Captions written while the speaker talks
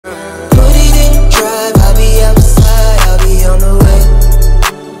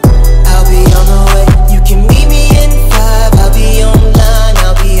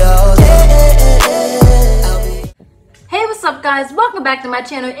my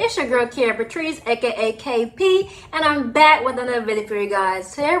channel. It's your girl Keara aka KP, and I'm back with another video for you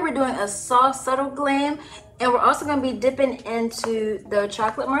guys. Today we're doing a soft subtle glam, and we're also going to be dipping into the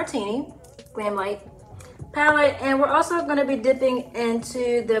chocolate martini glam light palette, and we're also going to be dipping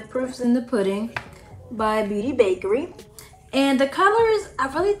into the proofs in the pudding by Bakerie. And the colors,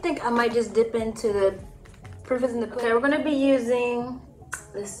 I really think I might just dip into the proofs in the pudding. Okay, we're going to be using,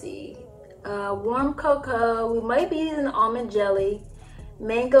 let's see, warm cocoa. We might be using almond jelly,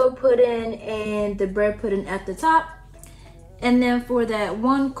 mango pudding, and the bread pudding at the top. And then for that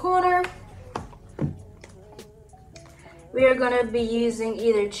one corner, we are going to be using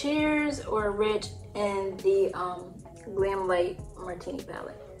either Cheers or Rich in the Glam Light Martini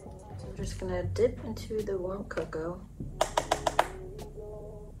palette. So I'm just going to dip into the warm cocoa.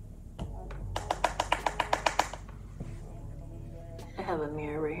 I have a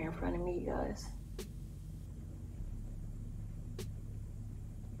mirror right here in front of me, you guys.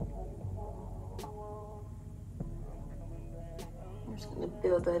 I'm just gonna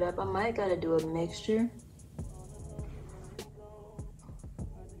build that up. I might gotta do a mixture.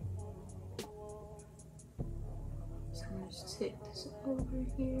 So I'm gonna just take this over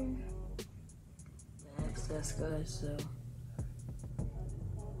here. Excess, guys, so.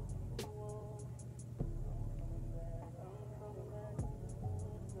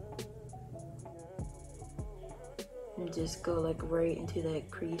 And just go like right into that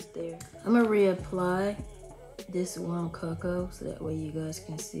crease there. I'm gonna reapply this warm cocoa so that way you guys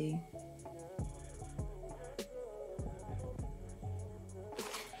can see.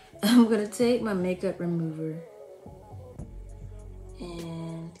 I'm gonna take my makeup remover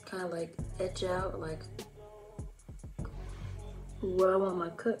and kind of like etch out like where I want my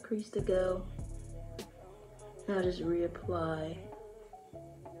cut crease to go. And I'll just reapply.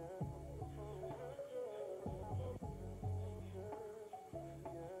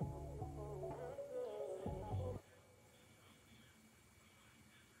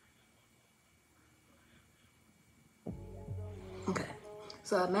 Okay,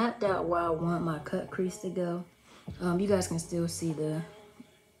 so I mapped out where I want my cut crease to go. You guys can still see the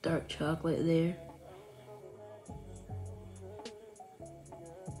dark chocolate there.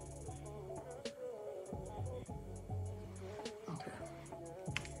 Okay.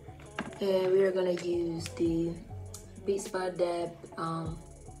 And we are gonna use the BeatsByDeb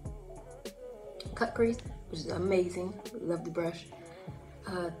cut crease, which is amazing. Love the brush.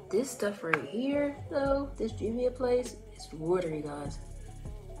 This stuff right here, though, this Juvia place, it's watery, guys.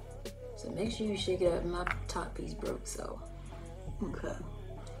 So make sure you shake it up. My top piece broke, so. Okay.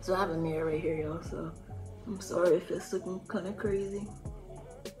 So I have a mirror right here, y'all, so I'm sorry if it's looking kind of crazy.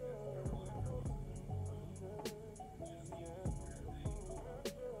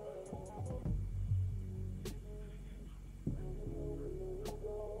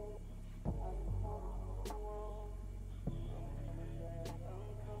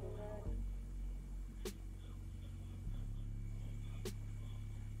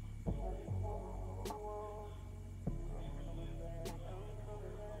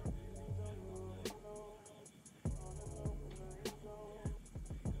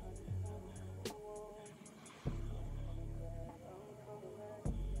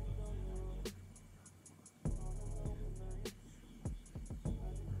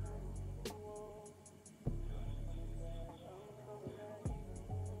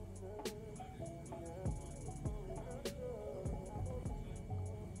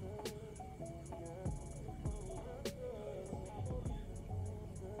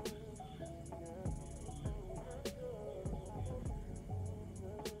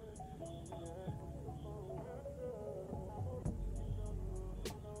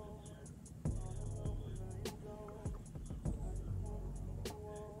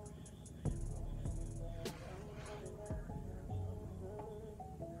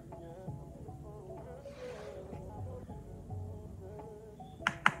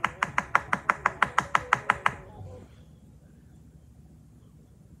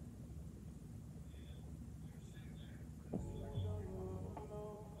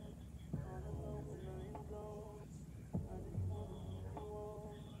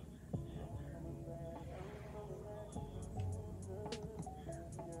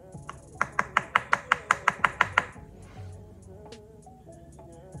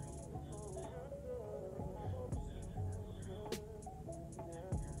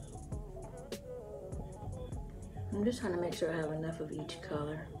 I'm just trying to make sure I have enough of each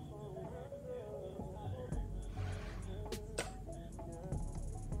color.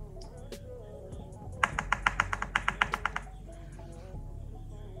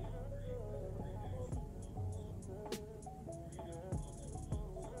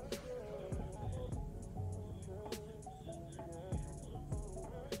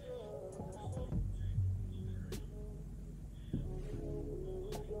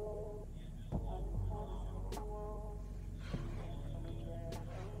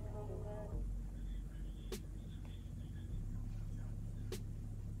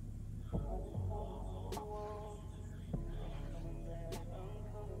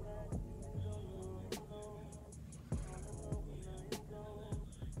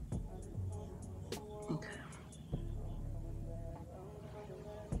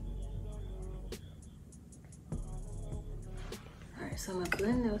 So I'm gonna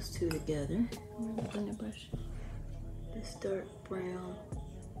blend those two together. I'm gonna blend the brush. This dark brown.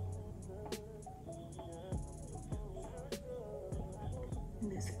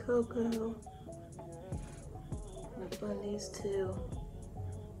 And this cocoa. I'm gonna blend these two.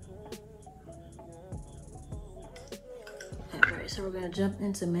 Alright, so we're gonna jump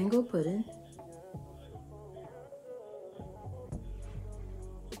into mango pudding.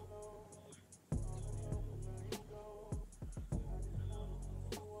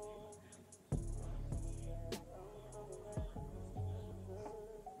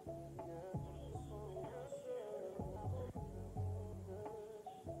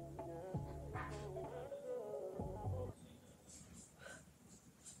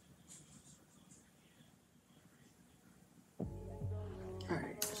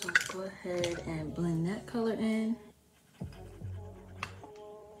 Alright, so let's go ahead and blend that color in.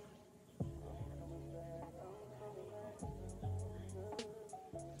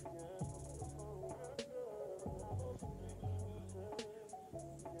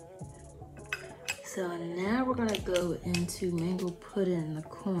 So now we're gonna go into mango pudding in the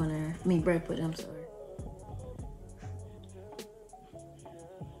corner. I mean bread pudding, I'm sorry.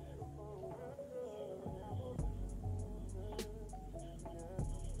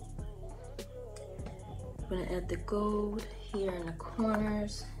 I'm gonna add the gold here in the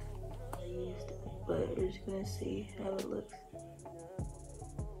corners. I used, but we're just gonna see how it looks.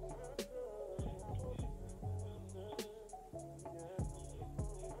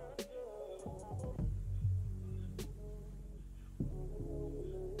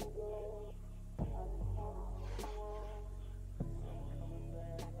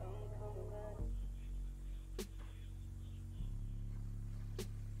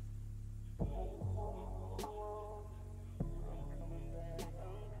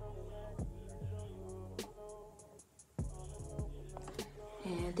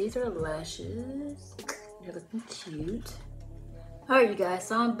 And these are lashes. They're looking cute. Alright, you guys,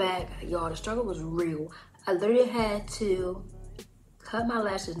 so I'm back. Y'all, the struggle was real. I literally had to cut my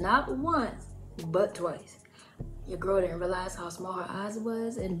lashes not once, but twice. Your girl didn't realize how small her eyes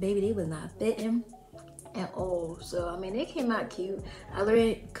was, and baby, they was not fitting at all. So, I mean, they came out cute. I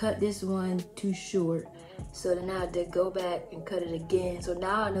literally cut this one too short. So then I had to go back and cut it again. So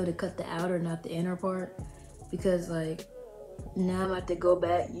now I know to cut the outer, not the inner part. Because, like, now I'm about to go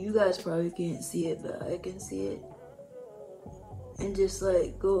back. You guys probably can't see it, but I can see it. And just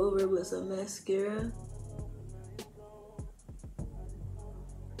like go over with some mascara.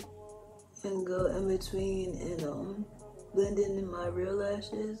 And go in between and blend in my real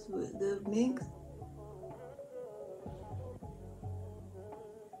lashes with the minks.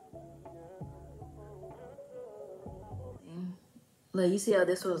 Like you see how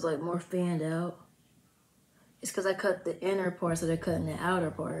this was like more fanned out? It's because I cut the inner part, so they're cutting the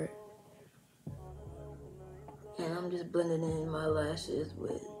outer part. And I'm just blending in my lashes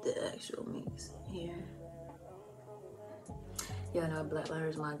with the actual mix here. Y'all know black liner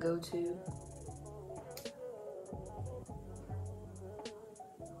is my go-to.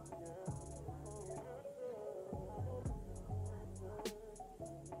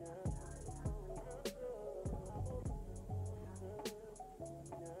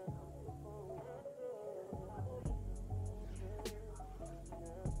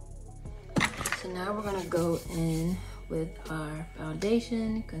 So now we're gonna go in with our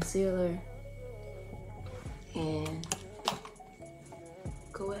foundation, concealer, and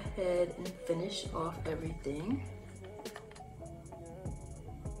go ahead and finish off everything.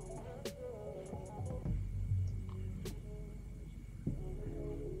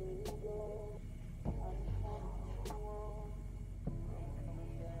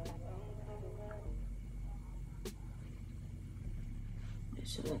 I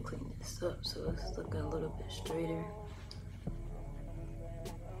shouldn't clean this up so it's looking a little bit straighter.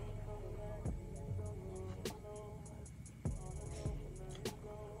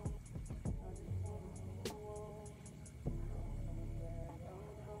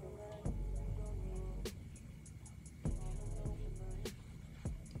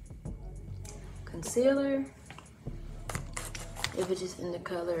 Concealer, if it's just in the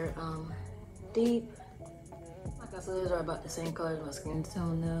color deep. Like I said, these are about the same color as my skin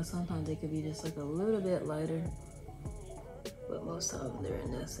tone now. Sometimes they could be just like a little bit lighter, but most of them they're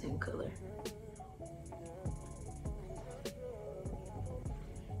in that same color.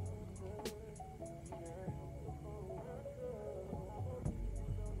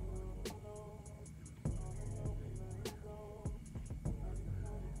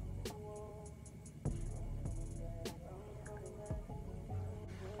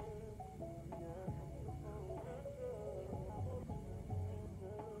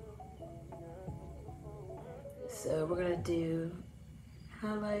 so we're gonna do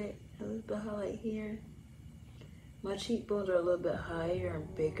highlight, a little bit of highlight here. My cheekbones are a little bit higher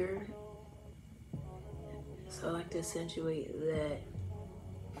and bigger, so I like to accentuate that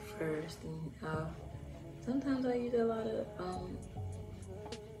first. And sometimes I use a lot of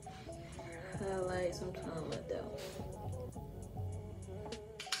highlight, sometimes I don't.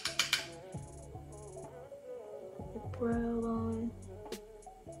 The brow line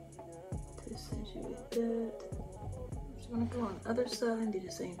to accentuate that. I'm just gonna go on the other side and do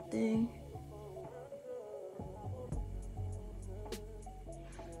the same thing.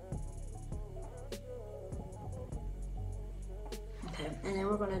 Okay, and then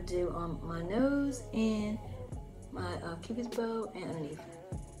we're gonna do on my nose and my Cupid's bow and underneath.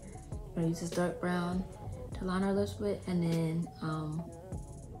 I'm gonna use this dark brown to line our lips with, and then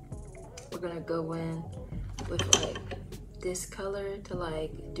we're gonna go in with like this color to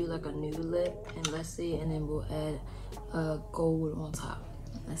like do like a nude lip, and let's see, and then we'll add gold on top.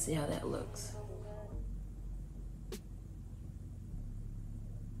 Let's see how that looks.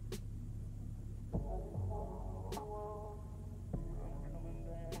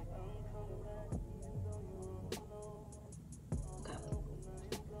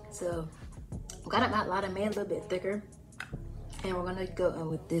 So I'm gonna got a lot of made a little bit thicker, and we're gonna go in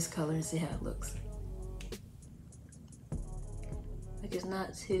with this color and see how it looks. Like, it's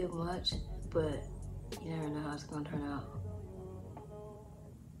not too much, but you never know how it's gonna turn out.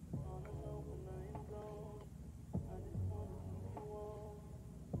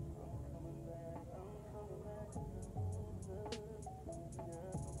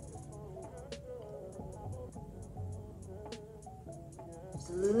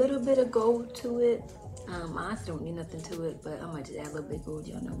 A little bit of gold to it. I honestly don't need nothing to it, but I might just add a little bit of gold.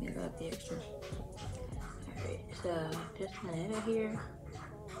 Y'all know me, I got the extra. Alright, so just gonna add it here.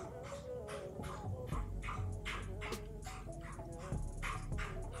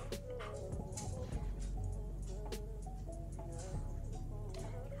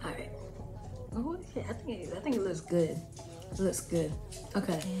 Alright. Oh, okay. I think it looks good. It looks good.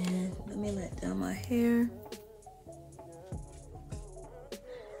 Okay, and let me let down my hair.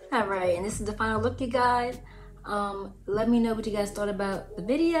 All right, and this is the final look, you guys. Let me know what you guys thought about the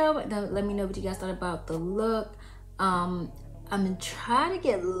video. Let me know what you guys thought about the look. I'm gonna try to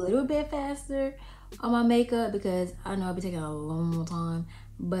get a little bit faster on my makeup because I know I'll be taking a long time.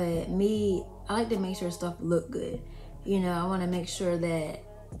 But me, I like to make sure stuff look good. You know, I want to make sure that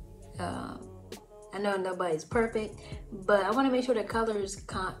I know nobody's perfect, but I want to make sure the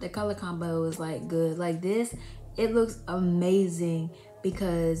color combo is like good. Like this, it looks amazing.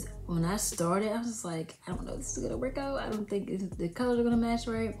 Because when I started, I was just like, I don't know if this is gonna work out. I don't think the colors are gonna match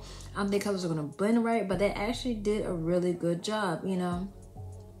right. I don't think colors are gonna blend right, but they actually did a really good job, you know?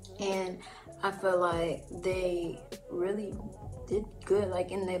 And I feel like they really did good. Like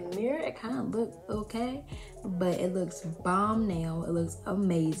in the mirror, it kind of looked okay, but it looks bomb now. It looks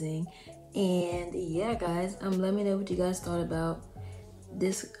amazing. And yeah, guys, let me know what you guys thought about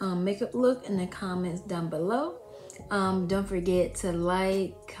this makeup look in the comments down below. Don't forget to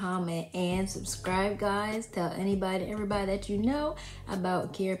like, comment, and subscribe, guys. Tell everybody that you know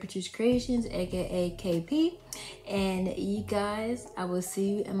about Keara Creations, aka KP. And you guys, I will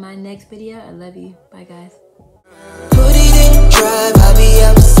see you in my next video. I love you. Bye, guys.